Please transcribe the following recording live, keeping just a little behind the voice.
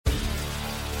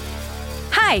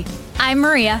Hi, I'm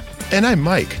Maria. And I'm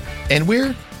Mike. And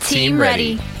we're Team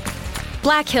Ready.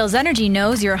 Black Hills Energy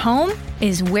knows your home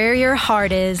is where your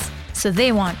heart is, so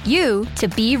they want you to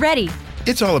be ready.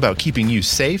 It's all about keeping you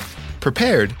safe,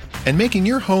 prepared, and making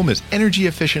your home as energy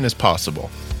efficient as possible.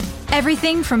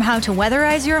 Everything from how to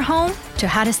weatherize your home to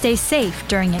how to stay safe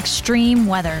during extreme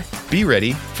weather. Be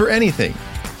ready for anything.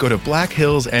 Go to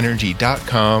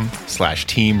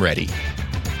blackhillsenergy.com/Team Ready.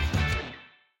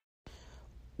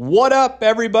 What up,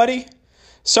 everybody?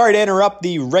 Sorry to interrupt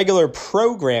the regular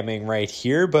programming right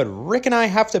here, but Rick and I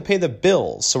have to pay the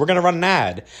bills, so we're going to run an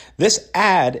ad. This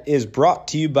ad is brought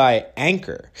to you by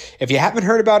Anchor. If you haven't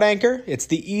heard about Anchor, it's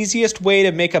the easiest way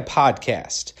to make a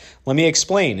podcast. Let me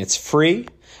explain. It's free.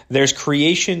 There's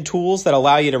creation tools that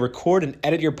allow you to record and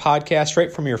edit your podcast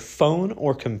right from your phone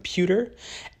or computer.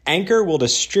 Anchor will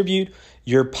distribute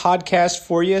your podcast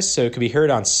for you so it can be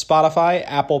heard on Spotify,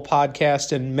 Apple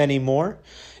Podcast, and many more.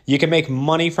 You can make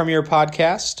money from your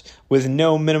podcast with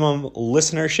no minimum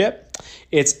listenership.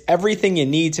 It's everything you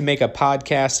need to make a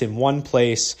podcast in one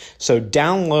place. So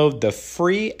download the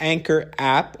free Anchor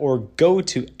app or go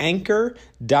to anchor.fm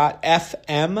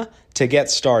to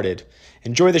get started.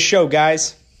 Enjoy the show,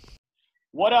 guys.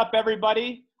 What up,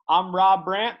 everybody? I'm Rob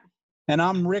Brandt. And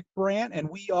I'm Rick Brandt, and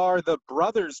we are the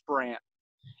Brothers Brandt.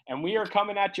 And we are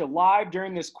coming at you live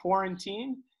during this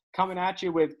quarantine, coming at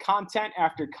you with content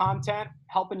after content,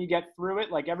 helping you get through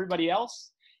it like everybody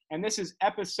else. And this is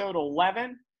episode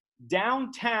 11,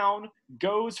 Downtown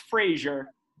Goes Frazier,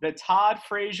 the Todd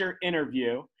Frazier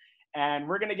interview. And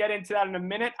we're going to get into that in a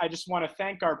minute. I just want to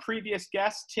thank our previous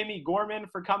guest, Timmy Gorman,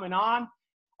 for coming on.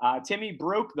 Timmy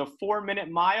broke the 4-minute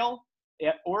mile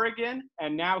at Oregon,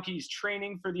 and now he's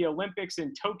training for the Olympics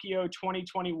in Tokyo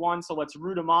 2021, so let's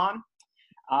root him on.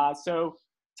 So,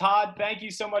 Todd, thank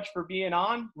you so much for being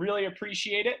on. Really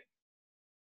appreciate it.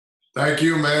 Thank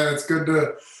you, man. It's good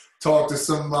to talk to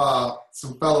some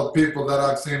fellow people that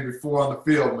I've seen before on the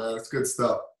field, man. It's good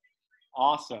stuff.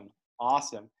 Awesome.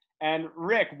 And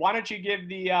Rick, why don't you give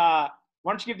the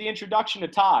introduction to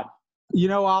Todd? You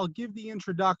know, I'll give the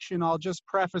introduction. I'll just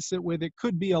preface it with it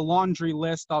could be a laundry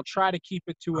list. I'll try to keep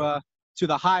it to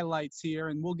the highlights here,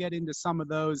 and we'll get into some of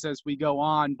those as we go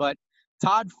on. But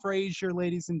Todd Frazier,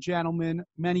 ladies and gentlemen,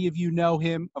 many of you know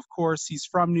him. Of course, he's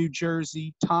from New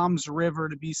Jersey, Tom's River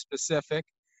to be specific.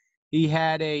 He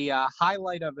had a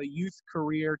highlight of a youth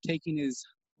career taking his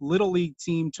Little League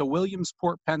team to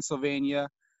Williamsport, Pennsylvania,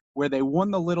 where they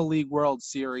won the Little League World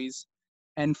Series.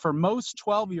 And for most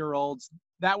 12-year-olds,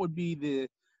 that would be the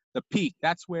peak.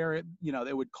 That's where it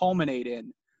would culminate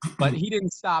in. But he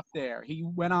didn't stop there. He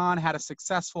went on, had a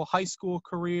successful high school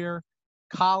career,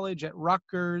 college at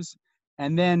Rutgers,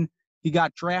 and then he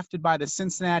got drafted by the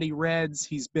Cincinnati Reds.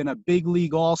 He's been a big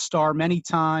league all-star many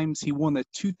times. He won the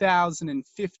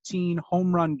 2015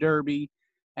 Home Run Derby,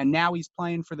 and now he's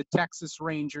playing for the Texas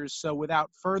Rangers. So without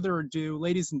further ado,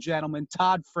 ladies and gentlemen,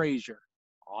 Todd Frazier.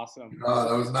 Awesome. Oh,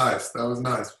 that was nice.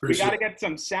 We got to get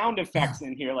some sound effects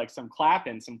in here, like some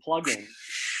clapping, some plugging.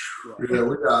 Yeah,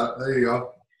 we got it. There you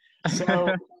go.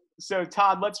 So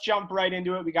Todd, let's jump right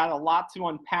into it. We got a lot to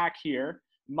unpack here.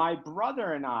 My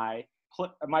brother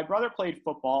played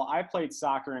football. I played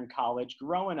soccer in college.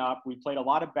 Growing up, we played a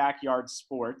lot of backyard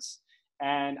sports.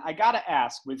 And I got to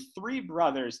ask, with 3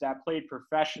 brothers that played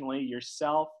professionally,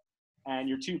 yourself and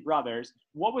your 2 brothers,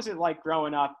 what was it like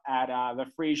growing up at the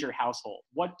Frazier household?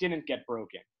 What didn't get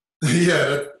broken?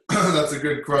 Yeah, that's a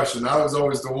good question. I was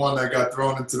always the one that got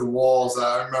thrown into the walls.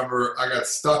 I remember I got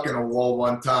stuck in a wall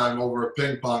one time over a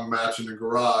ping pong match in the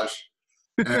garage.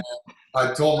 And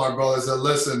I told my brother, I said,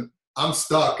 listen, I'm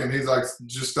stuck. And he's like,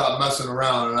 just stop messing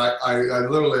around. And I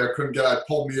couldn't get, I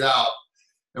pulled me out.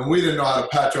 And we didn't know how to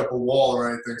patch up a wall or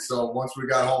anything. So once we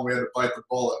got home, we had to bite the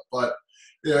bullet. But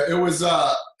yeah, it was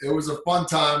a fun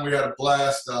time. We had a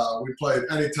blast. We played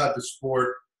any type of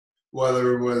sport,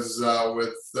 whether it was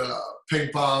with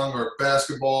ping pong or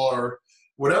basketball or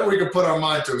whatever we could put our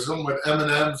mind to. Something with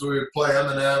M&Ms, we would play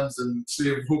M&Ms and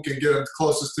see who can get them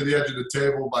closest to the edge of the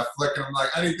table by flicking them, like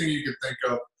anything you could think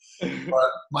of. But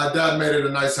my dad made it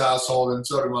a nice household, and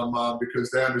so did my mom,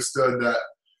 because they understood that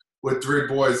with 3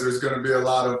 boys, there's going to be a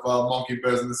lot of monkey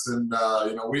business, and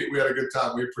we had a good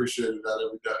time. We appreciated that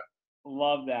every day.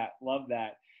 Love that.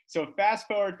 So fast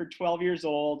forward for 12 years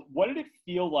old, what did it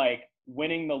feel like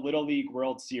winning the Little League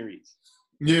World Series?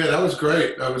 Yeah, that was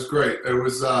great. It was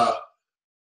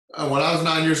when I was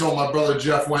 9 years old, my brother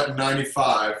Jeff went in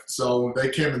 95, so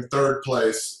they came in 3rd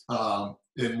place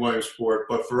in Williamsport.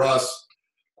 But for us,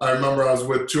 I remember I was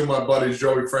with 2 of my buddies,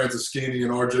 Joey Franceschini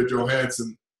and RJ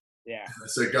Johansson. Yeah. I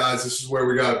said, guys, this is where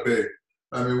we got to be.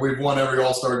 I mean, we've won every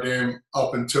All-Star game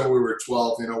up until we were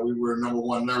 12. You know, we were number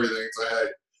one and everything. It's like, hey,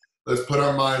 let's put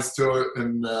our minds to it.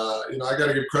 And, you know, I got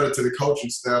to give credit to the coaching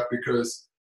staff because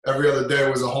every other day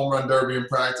was a home run derby in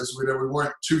practice. We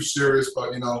weren't too serious,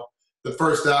 but, you know, the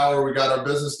first hour we got our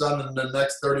business done, and the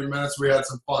next 30 minutes we had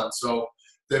some fun. So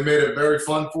they made it very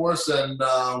fun for us, and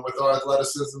with our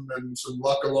athleticism and some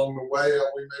luck along the way,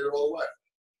 we made it all the way.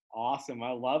 Awesome.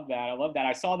 I love that. I love that.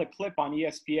 I saw the clip on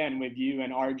ESPN with you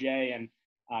and RJ and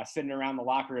sitting around the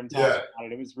locker room talking about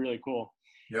it. It was really cool.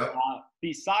 Yep.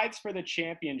 Besides for the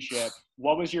championship,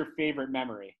 what was your favorite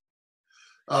memory?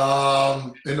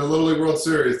 In the Little League World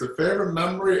Series, the favorite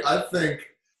memory, I think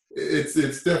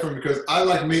it's different because I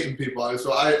like meeting people.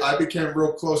 So I became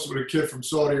real close with a kid from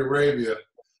Saudi Arabia.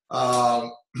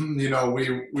 You know,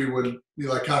 we would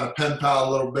like kind of pen pal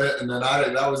a little bit, and then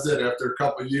that was it. After a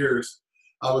couple of years,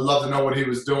 I would love to know what he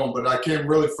was doing, but I came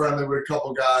really friendly with a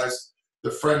couple guys.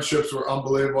 The friendships were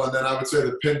unbelievable, and then I would say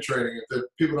the pin trading. If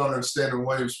people don't understand in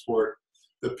Williamsport,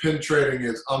 the pin trading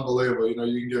is unbelievable. You know,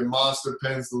 you can get monster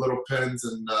pins, the little pins,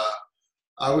 and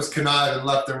I was conniving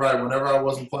left and right. Whenever I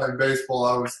wasn't playing baseball,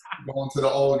 I was going to the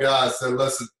old guys and said,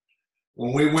 listen,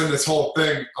 when we win this whole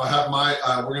thing, I'll have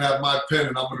we're going to have my pin,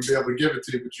 and I'm going to be able to give it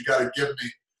to you, but you got to give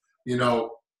me, you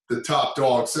know, the top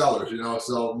dog sellers, you know.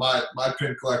 So my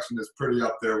pin collection is pretty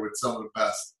up there with some of the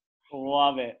best.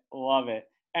 Love it. Love it.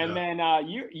 And then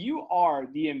you are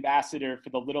the ambassador for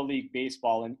the Little League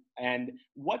Baseball. And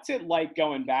what's it like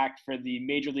going back for the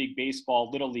Major League Baseball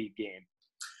Little League game?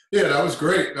 Yeah, that was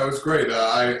great. That was great.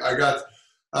 I got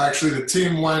 – actually, the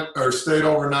team stayed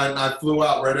overnight, and I flew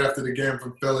out right after the game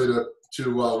from Philly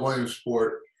to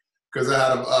Williamsport because I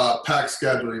had a packed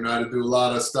schedule. You know, I had to do a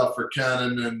lot of stuff for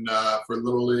Canon and for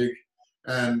Little League.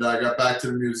 And I got back to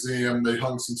the museum. They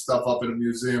hung some stuff up in a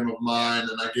museum of mine,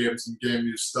 and I gave them some game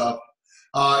use stuff.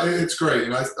 It's great.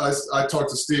 And I talk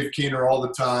to Steve Keener all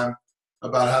the time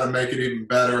about how to make it even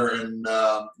better. And,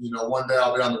 you know, one day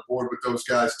I'll be on the board with those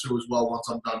guys too as well once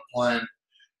I'm done playing.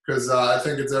 Because I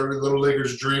think it's every Little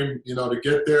Leaguer's dream, you know, to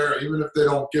get there, even if they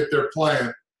don't get there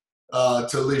playing, to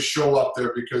at least show up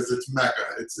there because it's Mecca.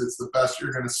 It's the best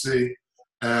you're going to see.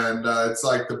 And it's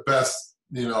like the best,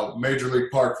 you know, Major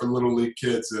League Park for Little League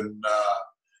kids. And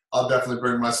I'll definitely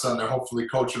bring my son there, hopefully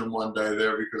coaching him one day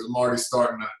there because I'm already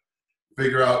starting to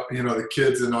figure out, you know, the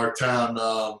kids in our town,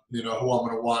 you know, who I'm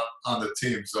going to want on the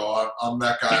team. So I'm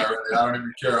that guy already. I don't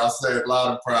even care. I'll say it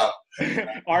loud and proud.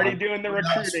 Already doing the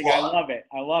recruiting. I love it.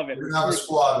 I love it. We're going to have a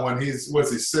squad when he's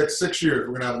 6 years. We're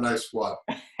going to have a nice squad.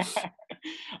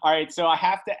 All right. So I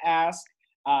have to ask,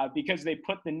 because they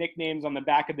put the nicknames on the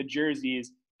back of the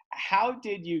jerseys, how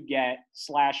did you get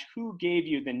 / who gave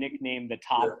you the nickname the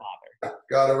Todd Father?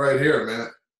 Got it right here, man.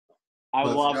 I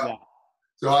love that.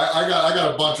 So I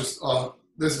got a bunch of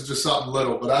this is just something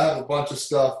little, but I have a bunch of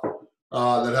stuff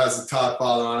that has the Todd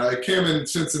Father on it. I came in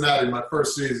Cincinnati my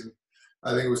first season.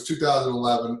 I think it was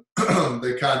 2011.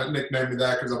 They kind of nicknamed me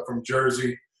that because I'm from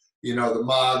Jersey. You know, the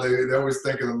mob, they always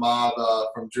think of the mob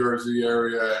from Jersey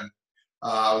area. And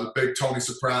I was a big Tony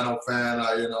Soprano fan.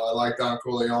 I liked Don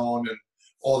Corleone and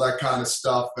all that kind of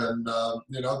stuff. And,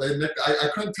 you know, I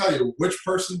couldn't tell you which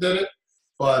person did it.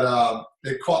 But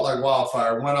it caught like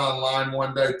wildfire. Went online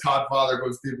one day, Todd Father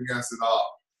goes deep against it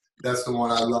all. That's the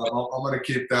one I love. I'm going to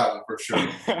keep that one for sure.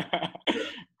 Yeah.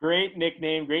 Great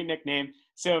nickname, great nickname.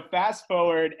 So fast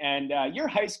forward, and your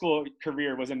high school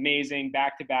career was amazing,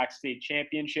 back-to-back state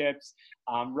championships.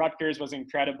 Rutgers was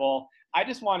incredible. I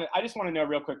just want to know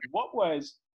real quick, what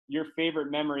was your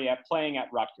favorite memory at playing at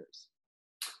Rutgers?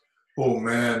 Oh,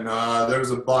 man,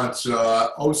 there's a bunch.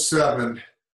 07.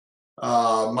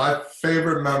 My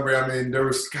favorite memory, I mean,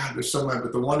 there's so many,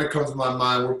 but the one that comes to my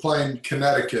mind, we're playing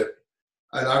Connecticut.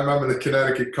 And I remember the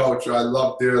Connecticut coach I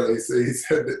love dearly. So he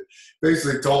said that,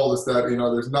 basically told us that, you know,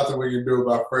 there's nothing we can do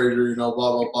about Frazier, you know,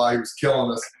 blah, blah, blah. He was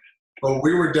killing us. But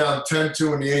we were down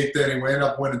 10-2 in the 8th inning. We ended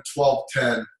up winning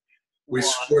 12-10. We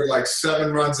scored like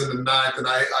 7 runs in the 9th, and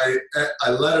I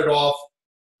let it off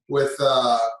with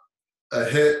a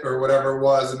hit or whatever it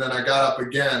was, and then I got up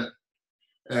again.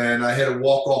 And I hit a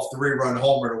walk-off 3-run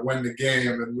homer to win the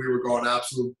game, and we were going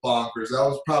absolute bonkers. That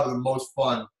was probably the most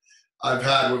fun I've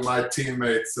had with my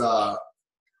teammates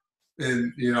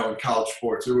in college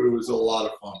sports. It was a lot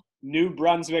of fun. New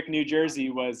Brunswick, New Jersey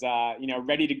was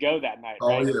ready to go that night.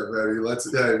 Right? Oh yeah,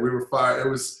 baby. We were fired. It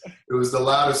was the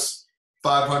loudest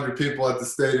 500 people at the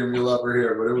stadium you'll ever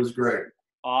hear, but it was great.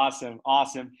 Awesome.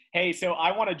 Hey, so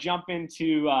I want to jump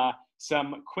into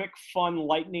some quick, fun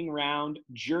lightning round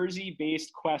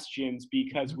Jersey-based questions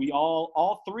because we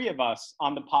all 3 of us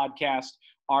on the podcast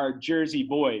are Jersey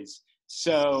boys.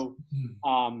 So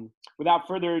without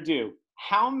further ado,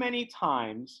 How many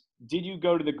times did you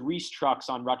go to the grease trucks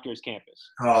on Rutgers campus?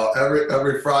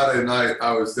 Every Friday night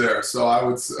I was there. So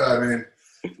I mean,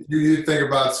 you think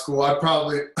about school, I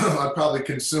probably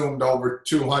consumed over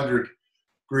 200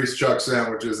 grease truck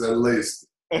sandwiches at least.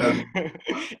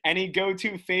 Any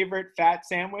go-to favorite fat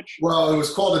sandwich? Well, it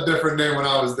was called a different name when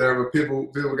I was there, but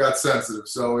people got sensitive.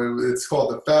 So it's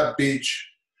called the Fat Beach.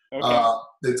 Okay.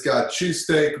 It's got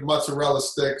cheesesteak, mozzarella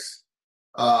sticks,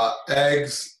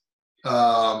 eggs,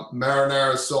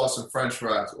 marinara sauce, and French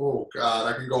fries. Oh God,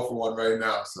 I can go for one right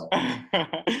now. So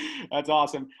that's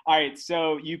awesome. All right,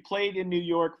 so you played in New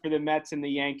York for the Mets and the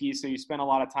Yankees, so you spent a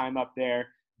lot of time up there.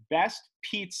 Best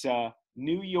pizza,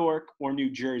 New York or New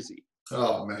Jersey?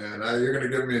 Oh man, you're gonna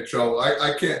get me in trouble.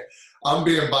 I can't. I'm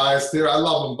being biased here. I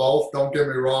love them both. Don't get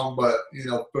me wrong, but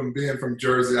from being from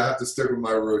Jersey, I have to stick with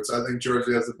my roots. I think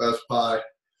Jersey has the best pie.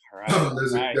 All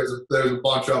right. There's a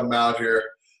bunch of them out here,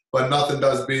 but nothing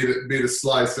does beat a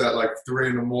slice at like 3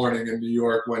 a.m. in New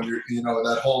York when you're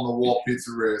that hole in the wall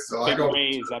pizzeria. So I go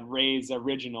at Ray's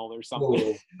Original or something.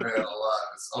 Oh man,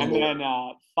 alive! And then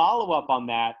follow up on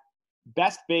that: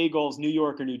 best bagels, New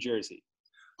York or New Jersey?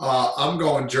 I'm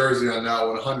going Jersey on that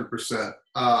one, 100%.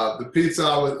 The pizza,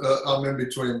 I'm in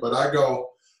between, but I go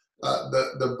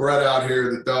the bread out here,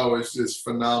 the dough is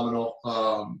phenomenal.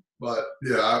 But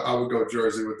yeah, I would go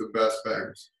Jersey with the best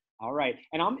bagels. All right,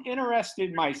 and I'm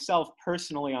interested myself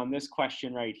personally on this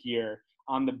question right here,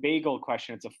 on the bagel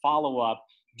question. It's a follow-up.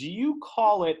 Do you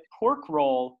call it pork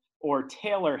roll or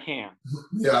Taylor ham?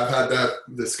 Yeah, I've had that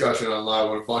discussion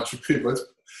online with a bunch of people.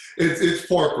 It's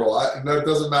pork roll. It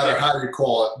doesn't matter how you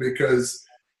call it because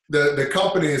the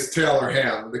company is Taylor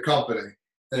Ham, the company,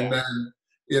 and then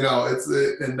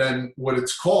and then what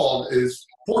it's called is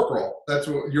pork roll. That's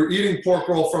what you're eating, pork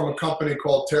roll from a company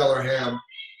called Taylor Ham,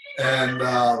 and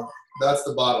that's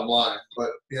the bottom line.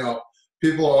 But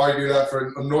people argue that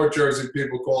for North Jersey,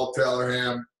 people call it Taylor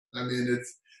Ham. I mean,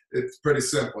 it's pretty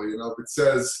simple. If it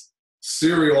says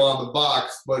cereal on the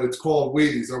box, but it's called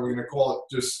Wheaties, are we going to call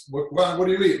it just, what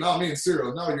do you eat? No, I'm eating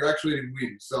cereal. No, you're actually eating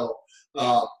Wheaties. So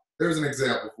there's an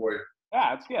example for you.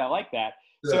 Yeah, it's good. I like that.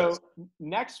 Yes. So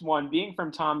next one, being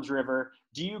from Tom's River,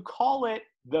 do you call it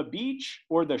the beach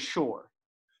or the shore?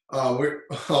 Man.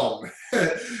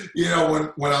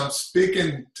 When I'm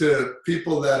speaking to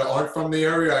people that aren't from the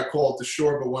area, I call it the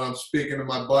shore. But when I'm speaking to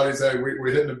my buddies, hey, we're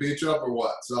hitting the beach up or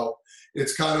what? So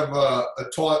it's kind of a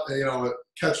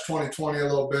catch 2020 a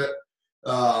little bit.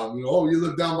 You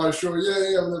live down by the shore?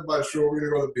 Yeah, I live by the shore. We're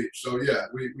gonna go to the beach. So yeah,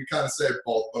 we kind of say it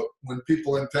both. But when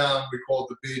people in town, we call it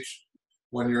the beach.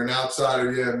 When you're an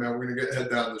outsider, yeah, man, we're gonna head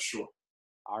down to the shore.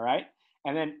 All right.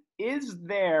 And then, is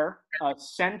there a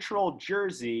Central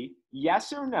Jersey?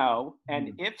 Yes or no?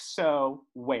 And if so,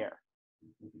 where?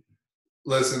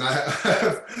 Listen,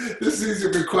 this is a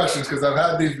good questions because I've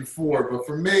had these before. But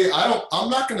for me, I'm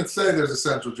not going to say there's a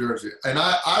Central Jersey, and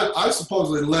I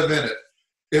supposedly live in it.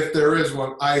 If there is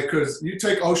one, because you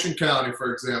take Ocean County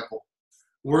for example,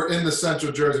 we're in the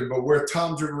Central Jersey, but where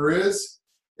Tom's River is,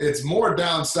 it's more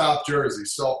down South Jersey.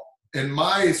 So in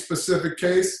my specific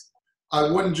case, I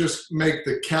wouldn't just make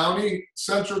the county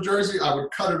Central Jersey. I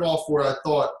would cut it off where I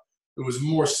thought it was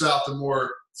more south and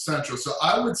more central. So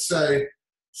I would say,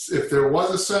 if there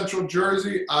was a Central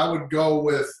Jersey, I would go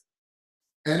with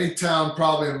any town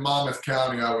probably in Monmouth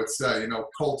County, I would say.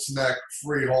 Colts Neck,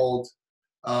 Freehold,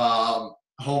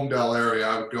 Homedale area,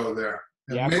 I would go there.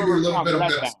 And yeah, maybe a little bit of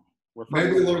Middlesex.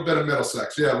 Maybe a little bit of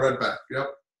Middlesex. Yeah, Red Bank. Yep.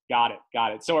 Got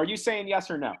it. So are you saying yes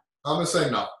or no? I'm going to say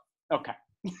no. Okay.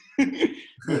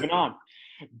 Moving on.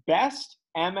 Best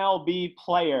MLB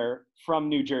player from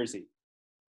New Jersey.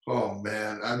 Oh,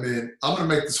 man. I mean, I'm going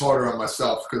to make this harder on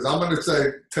myself because I'm going to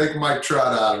say take Mike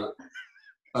Trout out of it.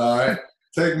 All right?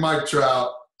 Take Mike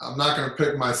Trout. I'm not going to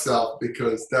pick myself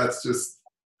because that's just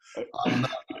 – I'm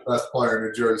not the best player in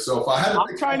New Jersey. So if I had to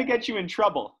I'm trying to get you in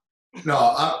trouble.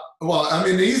 No,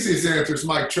 the easiest answer is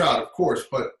Mike Trout, of course.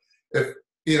 But if,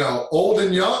 old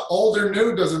and young, old or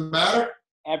new, doesn't matter.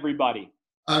 Everybody.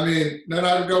 I mean, then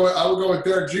I would go with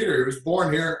Derek Jeter. He was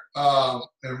born here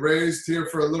and raised here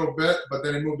for a little bit, but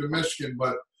then he moved to Michigan.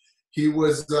 But he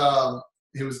was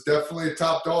definitely a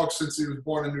top dog since he was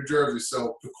born in New Jersey.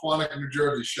 So Pequannock, New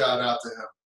Jersey, shout out to him.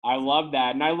 I love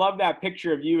that, and I love that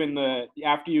picture of you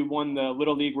after you won the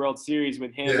Little League World Series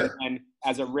with him, yeah. And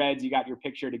as a Reds, you got your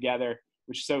picture together,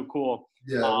 which is so cool.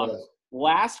 Yeah.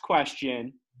 Last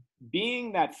question: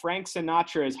 being that Frank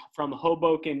Sinatra is from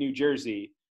Hoboken, New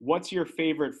Jersey, what's your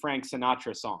favorite Frank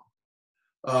Sinatra song?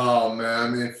 Oh, man. I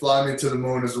mean, Fly Me to the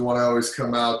Moon is the one I always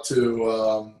come out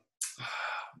to.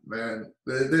 Man,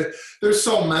 there's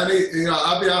so many.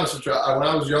 I'll be honest with you. When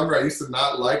I was younger, I used to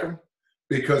not like them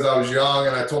because I was young,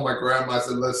 and I told my grandma, I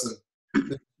said, listen,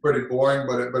 this is pretty boring,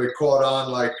 but it caught on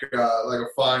like a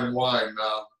fine wine.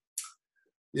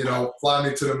 Fly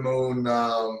Me to the Moon.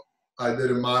 I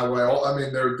did it my way. I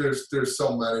mean, there's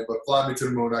so many, but Fly Me to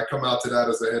the Moon, I come out to that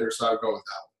as a hitter, so I would go with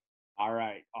that one. All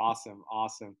right.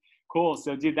 Awesome. Cool.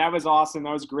 So, dude, that was awesome.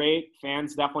 That was great.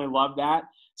 Fans definitely love that.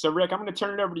 So, Rick, I'm going to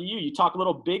turn it over to you. You talk a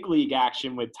little big league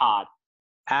action with Todd.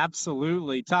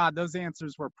 Absolutely. Todd, those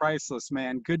answers were priceless,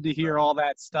 man. Good to hear all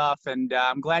that stuff. And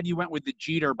I'm glad you went with the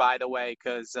Jeter, by the way,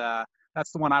 because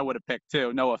that's the one I would have picked,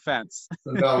 too. No offense.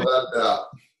 No, that.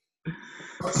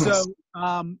 So,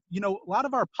 a lot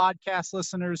of our podcast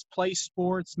listeners play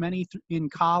sports, many in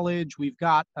college. We've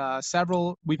got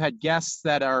we've had guests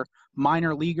that are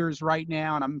minor leaguers right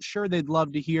now, and I'm sure they'd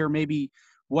love to hear maybe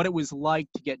what it was like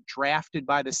to get drafted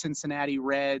by the Cincinnati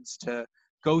Reds, to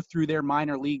go through their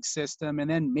minor league system, and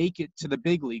then make it to the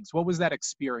big leagues. What was that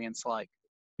experience like?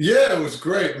 Yeah, it was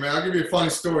great, man. I'll give you a funny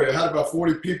story. I had about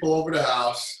 40 people over the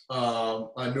house.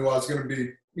 I knew I was going to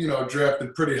be,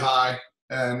 drafted pretty high.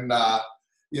 And,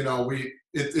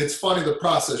 it's funny, the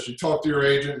process. You talk to your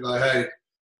agent, like, hey,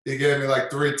 he gave me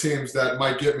like 3 teams that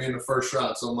might get me in the first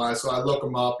round. So I look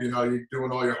them up, you're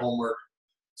doing all your homework.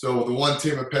 So the one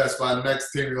team that passed by, the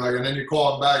next team, you're like, and then you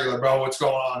call him back, you're like, bro, what's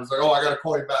going on? He's like, oh, I got to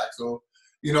call you back. So,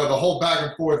 the whole back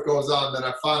and forth goes on. Then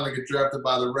I finally get drafted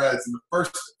by the Reds. And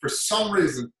for some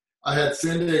reason, I had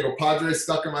San Diego Padres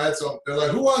stuck in my head. So they're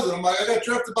like, who was it? I'm like, I got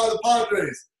drafted by the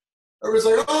Padres.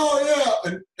 Everybody's like, oh,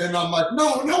 yeah. And I'm like,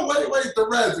 no, wait, the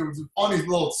Reds. It was a funny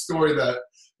little story that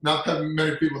not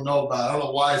many people know about. I don't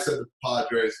know why I said the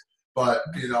Padres. But,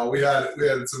 we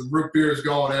had some root beers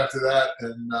going after that,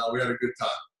 and we had a good time.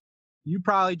 You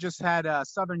probably just had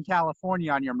Southern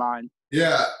California on your mind.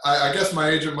 Yeah, I guess my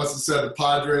agent must have said the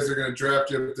Padres are going to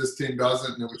draft you if this team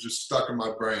doesn't, and it was just stuck in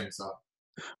my brain. So,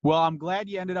 well, I'm glad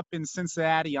you ended up in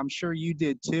Cincinnati. I'm sure you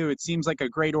did too. It seems like a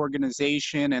great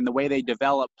organization, and the way they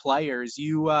develop players.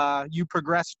 You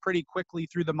progressed pretty quickly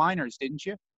through the minors, didn't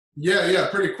you? Yeah,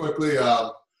 pretty quickly.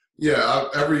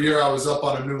 Every year I was up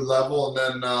on a new level,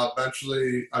 and then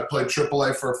eventually I played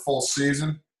AAA for a full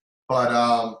season. But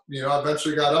I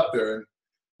eventually got up there,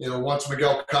 and once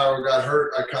Miguel Cairo got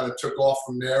hurt, I kind of took off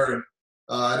from there, and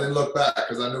I didn't look back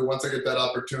because I knew once I get that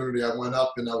opportunity, I went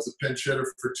up and I was a pinch hitter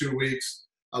for 2 weeks.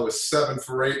 I was 7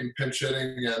 for 8 in pinch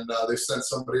hitting, and they sent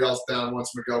somebody else down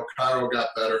once Miguel Cairo got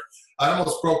better. I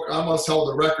almost held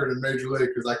the record in Major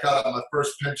League because I got out my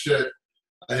first pinch hit.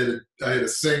 I hit a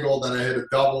single, then I hit a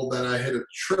double, then I hit a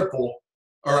triple,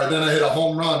 then I hit a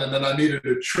home run, and then I needed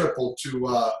a triple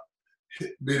to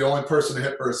be the only person to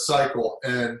hit for a cycle.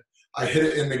 And I hit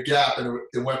it in the gap, and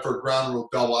it went for a ground rule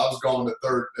double. I was going to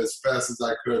third as fast as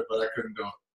I could, but I couldn't do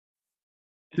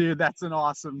it. Dude, that's an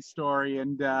awesome story.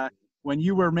 And when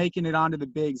you were making it onto the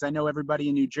bigs, I know everybody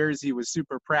in New Jersey was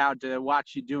super proud to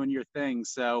watch you doing your thing.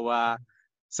 So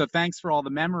thanks for all the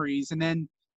memories. And then,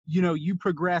 you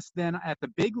progressed then at the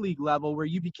big league level where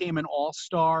you became an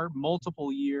all-star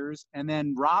multiple years. And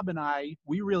then Rob and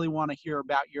we really want to hear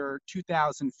about your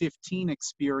 2015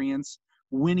 experience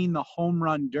winning the home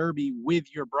run derby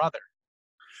with your brother.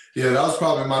 Yeah, that was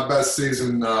probably my best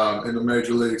season in the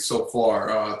major league so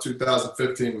far.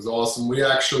 2015 was awesome.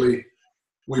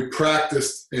 We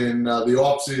practiced in the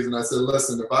off season. I said,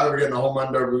 listen, if I ever get in a home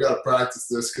run derby, we got to practice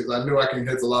this because I knew I can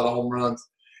hit a lot of home runs.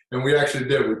 And we actually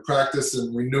did. We practiced,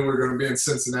 and we knew we were going to be in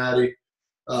Cincinnati.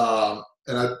 And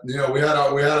we had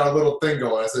our little thing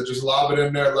going. I said, just lob it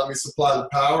in there, let me supply the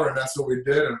power, and that's what we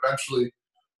did. And eventually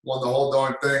won the whole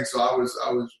darn thing. So I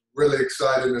was really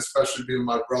excited, and especially being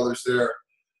my brothers there.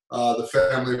 The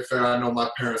family affair, I know my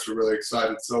parents were really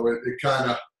excited. So it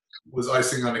kind of was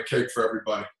icing on the cake for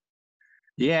everybody.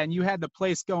 Yeah, and you had the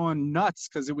place going nuts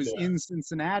because it was in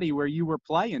Cincinnati where you were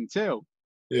playing too.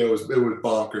 Yeah, it was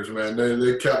bonkers, man.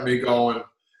 They kept me going.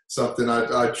 Something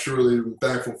I truly am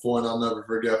thankful for, and I'll never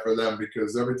forget for them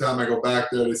because every time I go back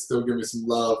there, they still give me some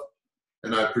love,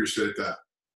 and I appreciate that.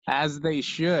 As they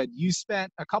should. You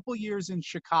spent a couple years in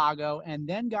Chicago and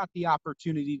then got the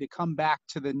opportunity to come back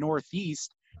to the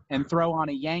Northeast and throw on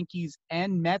a Yankees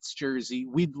and Mets jersey.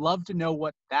 We'd love to know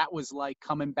what that was like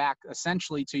coming back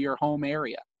essentially to your home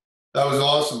area. That was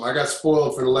awesome. I got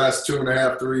spoiled for the last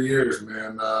 2.5, 3 years,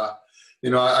 man.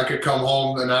 I could come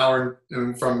home an hour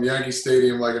from Yankee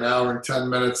Stadium, like an hour and 10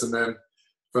 minutes, and then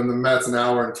from the Mets an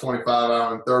hour and 25,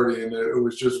 hour and 30. And it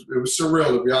was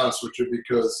surreal, to be honest with you,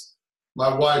 because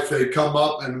my wife, they'd come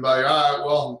up and be like, all right,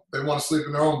 well, they want to sleep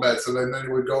in their own bed. So then they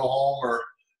would go home or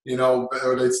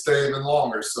they'd stay even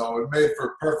longer. So it made for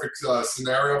a perfect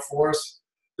scenario for us.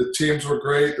 The teams were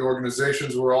great. The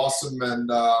organizations were awesome. And,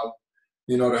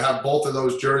 to have both of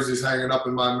those jerseys hanging up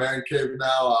in my man cave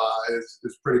now is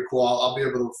pretty cool. I'll be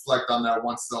able to reflect on that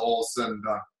once the whole said and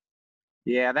done.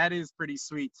 Yeah, that is pretty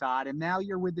sweet, Todd. And now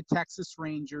you're with the Texas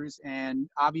Rangers, and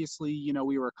obviously,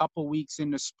 we were a couple weeks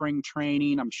into spring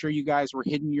training. I'm sure you guys were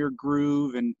hitting your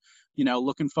groove and,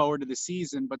 looking forward to the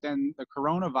season. But then the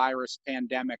coronavirus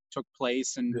pandemic took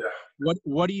place. And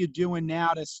what are you doing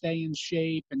now to stay in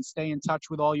shape and stay in touch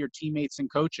with all your teammates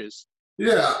and coaches?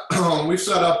 Yeah, we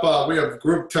set up. We have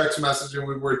group text messaging.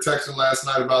 We were texting last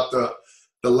night about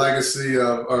the legacy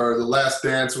of, or the last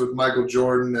dance with Michael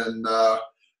Jordan, and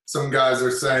some guys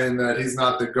are saying that he's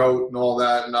not the GOAT and all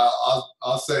that. And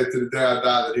I'll say to the day I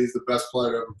die that he's the best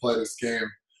player to ever play this game.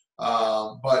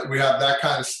 But we have that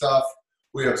kind of stuff.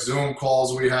 We have Zoom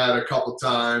calls we had a couple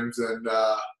times, and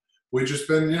we've just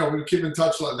been, we keep in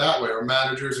touch like that way. Our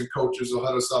managers and coaches will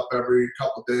hit us up every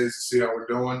couple of days to see how we're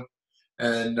doing,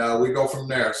 and we go from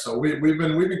there. So we've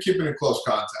been keeping in close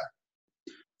contact.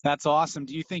 That's awesome.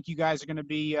 Do you think you guys are going to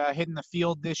be hitting the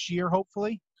field this year,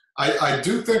 hopefully? I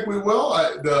do think we will.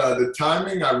 The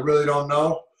timing, I really don't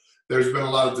know. There's been a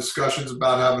lot of discussions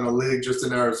about having a league just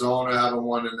in Arizona, having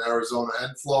one in Arizona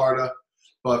and Florida.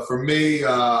 But for me,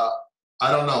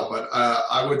 I don't know. But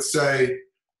I would say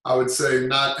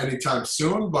not anytime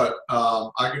soon. But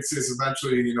I can see us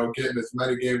eventually, getting as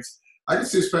many games. I can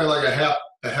see us playing like a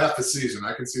half a season.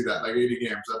 I can see that, like 80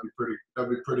 games. That'd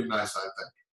be pretty nice, I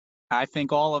think. I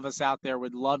think all of us out there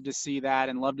would love to see that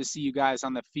and love to see you guys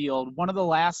on the field. One of the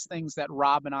last things that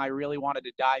Rob and I really wanted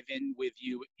to dive in with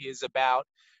you is about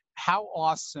how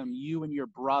awesome you and your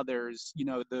brothers,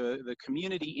 the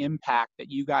community impact that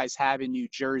you guys have in New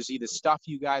Jersey, the stuff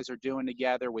you guys are doing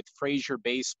together with Frazier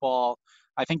Baseball.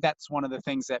 I think that's one of the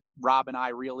things that Rob and I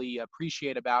really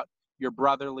appreciate about your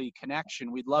brotherly connection.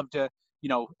 We'd love to,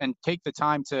 and take the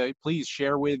time to please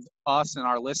share with us and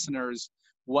our listeners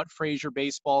what Frazier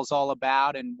Baseball is all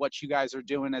about and what you guys are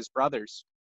doing as brothers.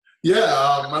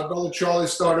 Yeah, my brother Charlie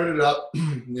started it up.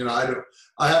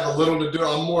 I have a little to do.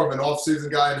 I'm more of an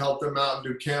off-season guy and help them out and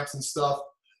do camps and stuff.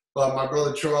 But my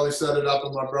brother Charlie set it up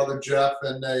with my brother Jeff,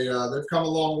 and they've come a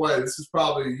long way. This is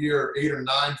probably year 8 or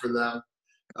 9 for them.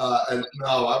 And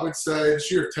no, I would say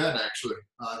it's year 10 actually.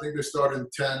 I think they started in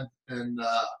 10, and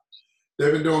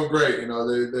they've been doing great. They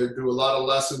do a lot of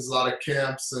lessons, a lot of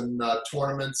camps and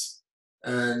tournaments.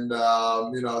 And,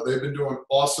 they've been doing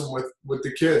awesome with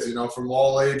the kids, from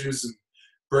all ages, and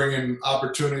bringing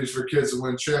opportunities for kids to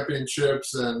win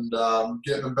championships and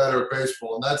getting them better at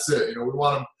baseball. And that's it. We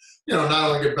want them, not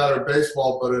only get better at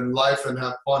baseball, but in life and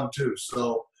have fun too.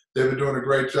 So they've been doing a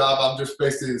great job. I'm just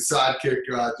basically the sidekick,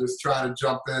 just trying to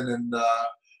jump in and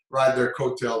ride their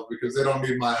coattails because they don't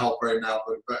need my help right now.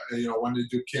 But when they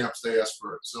do camps, they ask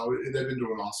for it. So they've been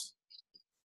doing awesome.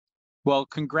 Well,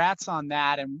 congrats on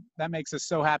that, and that makes us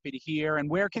so happy to hear. And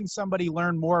where can somebody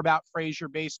learn more about Frazier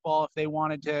Baseball if they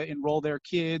wanted to enroll their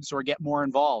kids or get more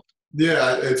involved?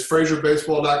 Yeah, it's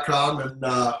FrazierBaseball.com, and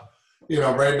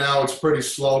right now it's pretty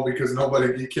slow because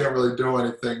you can't really do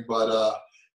anything. But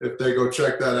if they go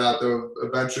check that out,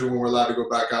 eventually when we're allowed to go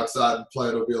back outside and play,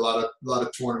 there'll be a lot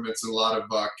of tournaments and a lot of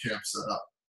camps set up.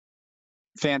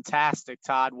 Fantastic,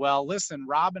 Todd. Well, listen,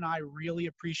 Rob and I really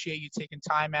appreciate you taking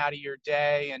time out of your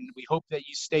day, and we hope that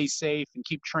you stay safe and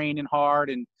keep training hard.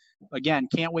 And again,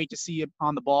 can't wait to see you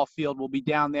on the ball field. We'll be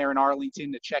down there in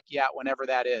Arlington to check you out whenever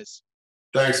that is.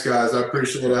 Thanks, guys. I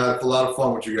appreciate it. I had a lot of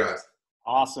fun with you guys.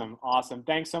 Awesome.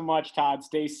 Thanks so much, Todd.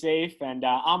 Stay safe. And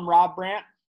I'm Rob Brandt.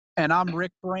 And I'm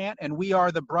Rick Brandt, and we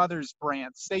are the Brothers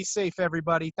Brandt. Stay safe,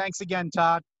 everybody. Thanks again,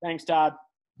 Todd. Thanks, Todd.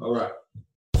 All right.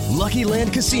 Lucky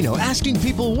Land Casino, asking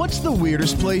people, what's the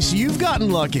weirdest place you've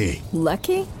gotten lucky?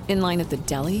 Lucky? In line at the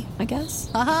deli, I guess?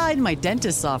 Aha, in my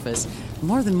dentist's office.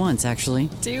 More than once,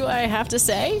 actually. Do I have to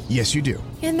say? Yes, you do.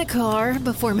 In the car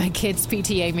before my kids'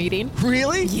 PTA meeting.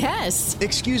 Really? Yes.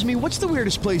 Excuse me, what's the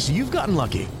weirdest place you've gotten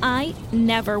lucky? I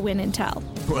never win and tell.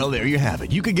 Well, there you have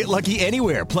it. You can get lucky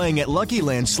anywhere, playing at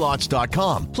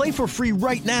LuckyLandSlots.com. Play for free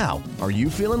right now. Are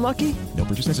you feeling lucky? No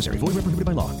purchase necessary. Void where prohibited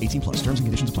by law. 18+. Terms and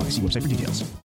conditions apply. See website for details.